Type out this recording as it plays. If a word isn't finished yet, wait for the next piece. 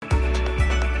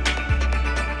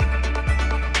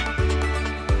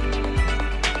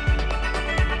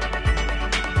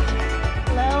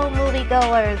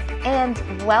moviegoers,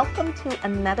 and welcome to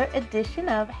another edition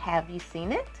of Have You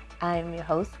Seen It? I'm your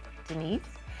host, Denise,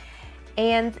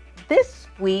 and this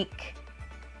week,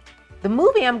 the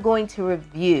movie I'm going to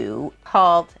review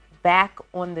called Back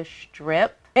on the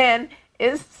Strip, and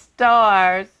it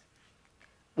stars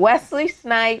Wesley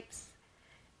Snipes,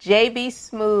 J.B.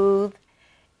 Smoove,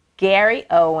 Gary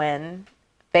Owen,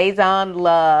 Faizon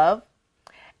Love,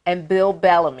 and Bill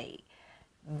Bellamy.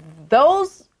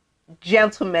 Those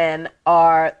gentlemen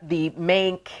are the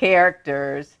main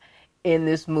characters in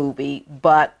this movie,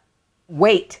 but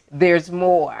wait, there's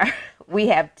more. We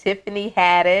have Tiffany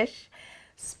Haddish,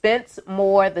 Spence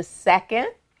Moore II,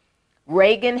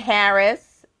 Reagan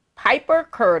Harris, Piper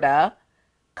Curda,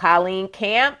 Colleen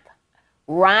Camp,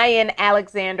 Ryan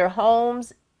Alexander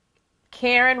Holmes,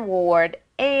 Karen Ward,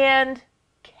 and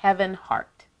Kevin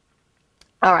Hart.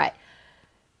 All right.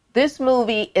 This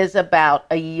movie is about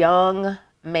a young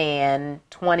man,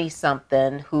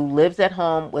 20-something, who lives at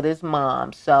home with his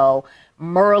mom. So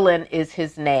Merlin is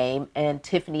his name, and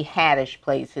Tiffany Haddish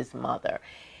plays his mother.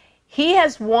 He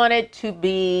has wanted to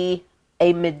be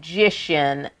a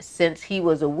magician since he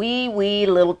was a wee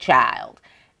little child.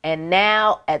 And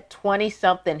now at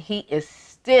 20-something, he is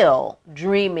still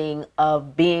dreaming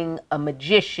of being a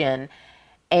magician,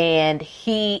 and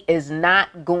he is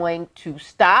not going to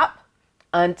stop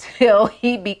until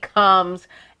he becomes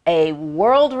a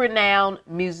world-renowned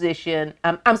magician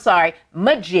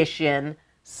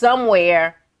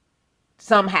somewhere,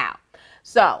 somehow.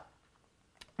 So,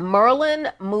 Merlin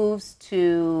moves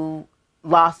to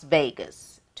Las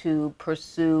Vegas to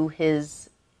pursue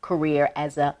his career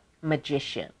as a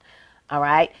magician. All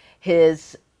right.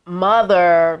 His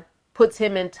mother puts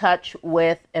him in touch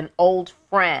with an old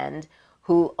friend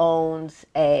who owns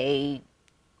a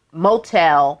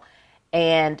motel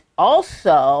and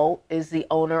also is the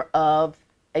owner of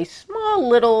a small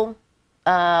little,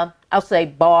 I'll say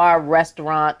bar,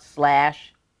 restaurant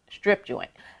 / strip joint.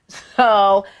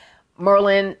 So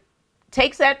Merlin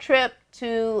takes that trip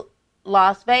to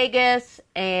Las Vegas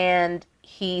and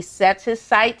he sets his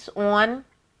sights on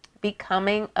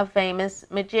becoming a famous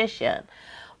magician.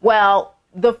 Well,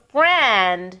 the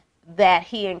friend that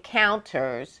he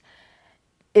encounters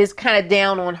is kind of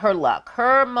down on her luck.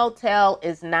 Her motel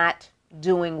is not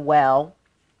doing well,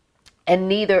 and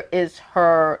neither is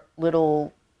her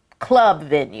little club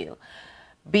venue,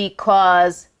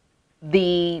 because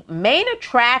the main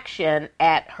attraction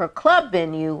at her club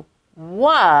venue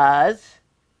was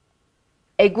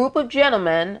a group of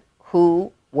gentlemen who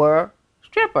were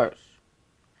strippers.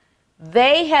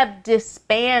 They have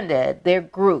disbanded their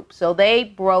group, so they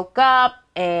broke up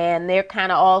and they're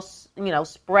kind of all,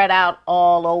 spread out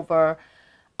all over,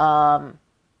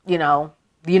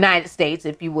 the United States,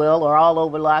 if you will, or all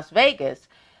over Las Vegas.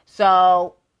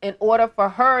 So in order for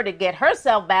her to get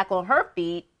herself back on her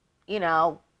feet,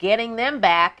 getting them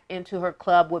back into her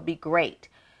club would be great.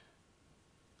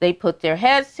 They put their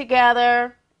heads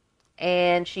together,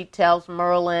 and she tells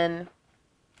Merlin,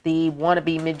 the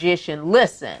wannabe magician,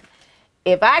 listen,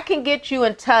 if I can get you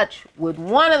in touch with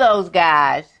one of those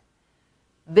guys,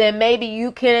 then maybe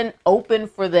you can open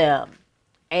for them.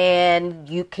 And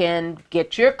you can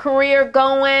get your career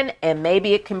going, and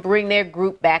maybe it can bring their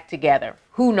group back together.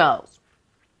 Who knows?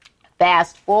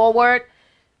 Fast forward,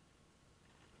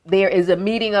 there is a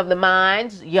meeting of the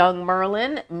minds. Young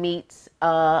Merlin meets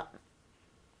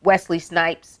Wesley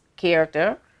Snipes'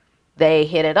 character. They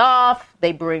hit it off.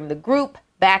 They bring the group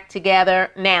back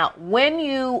together. Now, when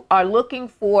you are looking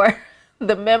for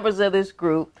the members of this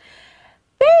group,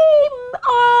 they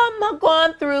have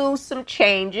gone through some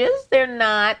changes. They're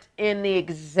not in the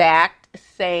exact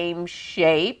same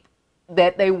shape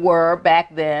that they were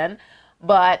back then.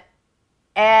 But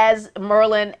as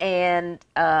Merlin and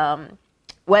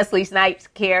Wesley Snipes'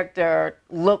 character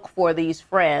look for these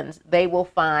friends, they will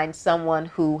find someone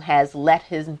who has let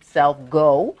himself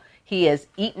go. He has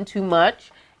eaten too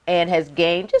much and has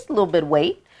gained just a little bit of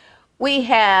weight. We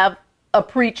have a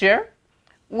preacher.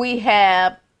 We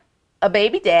have a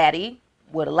baby daddy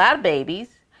with a lot of babies.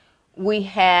 We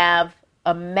have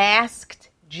a masked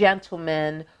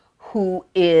gentleman who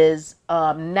is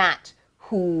not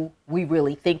who we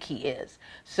really think he is.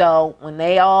 So when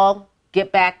they all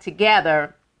get back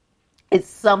together, it's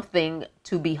something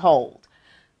to behold.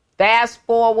 Fast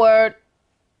forward,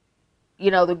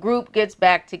 the group gets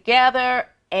back together,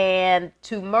 and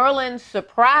to Merlin's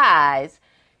surprise,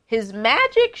 his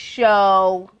magic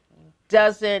show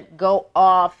doesn't go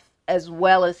off as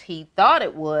well as he thought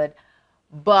it would,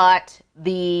 but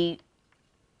the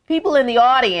people in the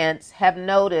audience have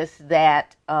noticed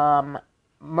that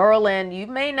Merlin, you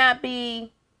may not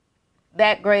be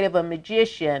that great of a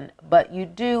magician, but you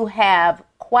do have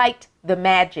quite the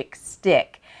magic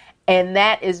stick. And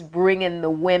that is bringing the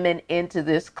women into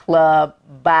this club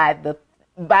by the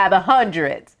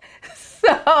hundreds.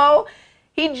 So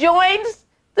he joins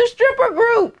the stripper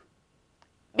group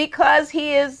because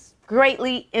he is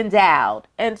greatly endowed.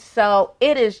 And so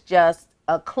it is just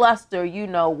a cluster, you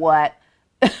know what,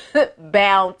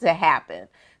 bound to happen.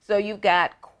 So you've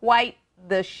got quite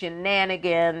the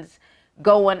shenanigans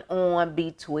going on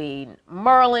between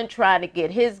Merlin trying to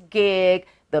get his gig,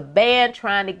 the band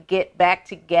trying to get back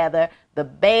together, the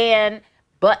band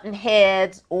butting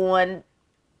heads on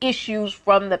issues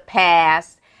from the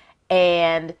past,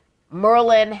 and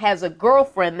Merlin has a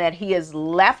girlfriend that he has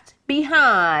left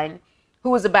behind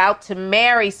who is about to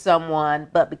marry someone,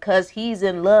 but because he's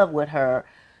in love with her,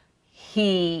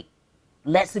 he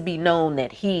lets it be known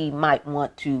that he might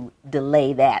want to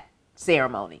delay that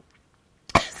ceremony.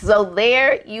 So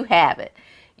there you have it.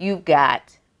 You've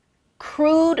got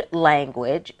crude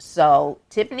language. So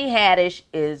Tiffany Haddish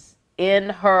is in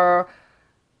her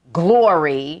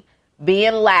glory,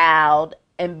 being loud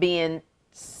and being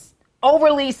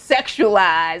overly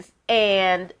sexualized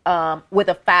and with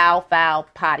a foul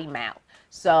potty mouth.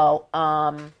 So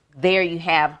there you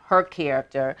have her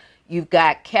character. You've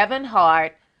got Kevin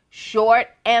Hart, short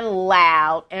and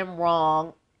loud and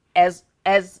wrong as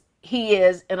he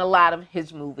is in a lot of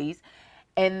his movies.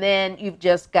 And then you've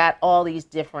just got all these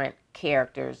different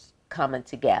characters coming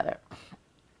together.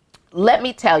 Let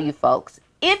me tell you, folks,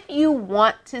 if you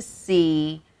want to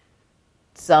see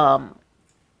some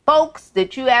folks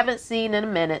that you haven't seen in a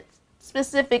minute,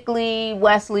 specifically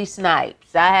Wesley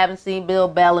Snipes, I haven't seen Bill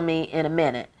Bellamy in a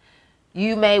minute,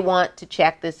 you may want to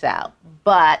check this out.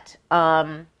 But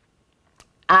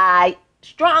I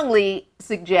strongly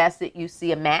suggest that you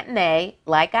see a matinee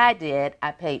like I did.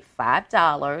 I paid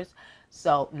 $5,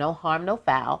 so no harm, no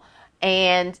foul.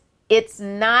 And it's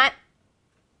not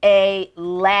a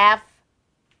laugh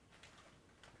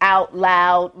out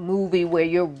loud movie where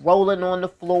you're rolling on the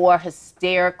floor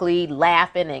hysterically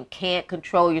laughing and can't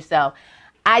control yourself.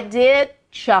 I did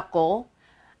chuckle.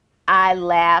 I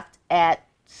laughed at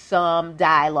some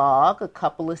dialogue, a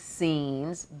couple of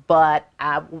scenes, but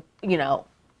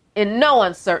in no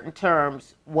uncertain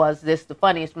terms was this the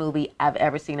funniest movie I've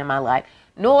ever seen in my life,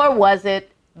 nor was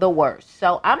it the worst.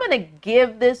 So I'm going to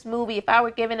give this movie, if I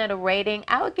were giving it a rating,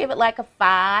 I would give it like a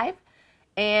 5.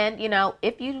 And,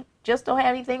 if you just don't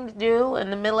have anything to do in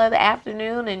the middle of the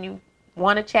afternoon and you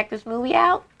want to check this movie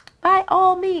out, by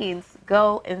all means,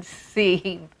 go and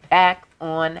see Back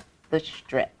on the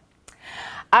Strip.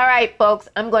 All right, folks,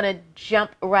 I'm going to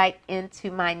jump right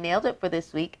into my Nailed It for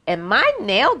this week. And my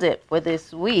Nailed It for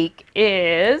this week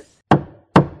is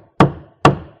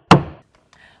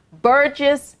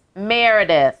Burgess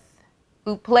Meredith,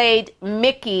 who played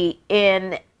Mickey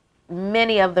in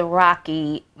many of the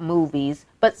Rocky movies,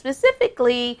 but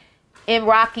specifically in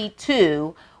Rocky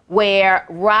II, where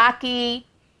Rocky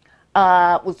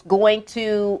was going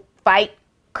to fight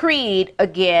Creed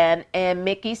again, and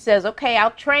Mickey says, okay,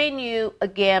 I'll train you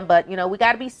again, but we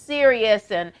got to be serious.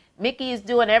 And Mickey is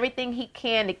doing everything he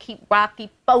can to keep Rocky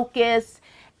focused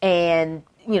and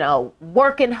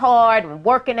working hard and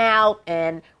working out,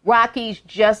 and Rocky's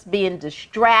just being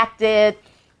distracted,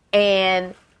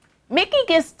 and Mickey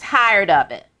gets tired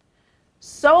of it.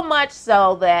 So much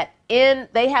so that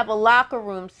they have a locker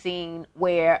room scene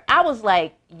where I was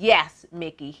like, yes,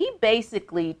 Mickey. He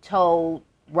basically told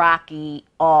Rocky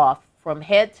off from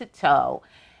head to toe,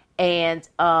 and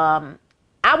I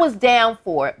was down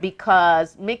for it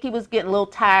because Mickey was getting a little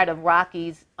tired of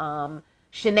Rocky's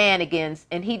shenanigans,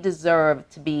 and he deserved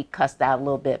to be cussed out a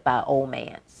little bit by old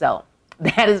man. So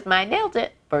that is my Nailed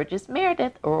It. Burgess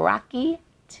Meredith, Rocky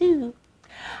II.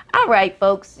 All right,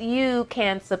 folks, you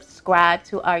can subscribe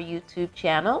to our YouTube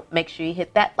channel. Make sure you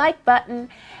hit that like button.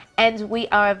 And we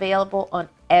are available on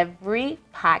every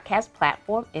podcast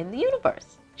platform in the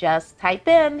universe. Just type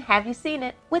in, have you seen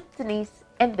it with Denise,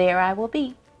 and there I will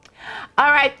be.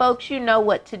 All right, folks, you know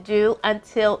what to do.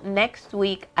 Until next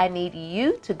week, I need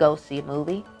you to go see a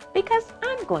movie because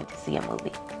I'm going to see a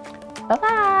movie.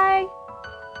 Bye-bye.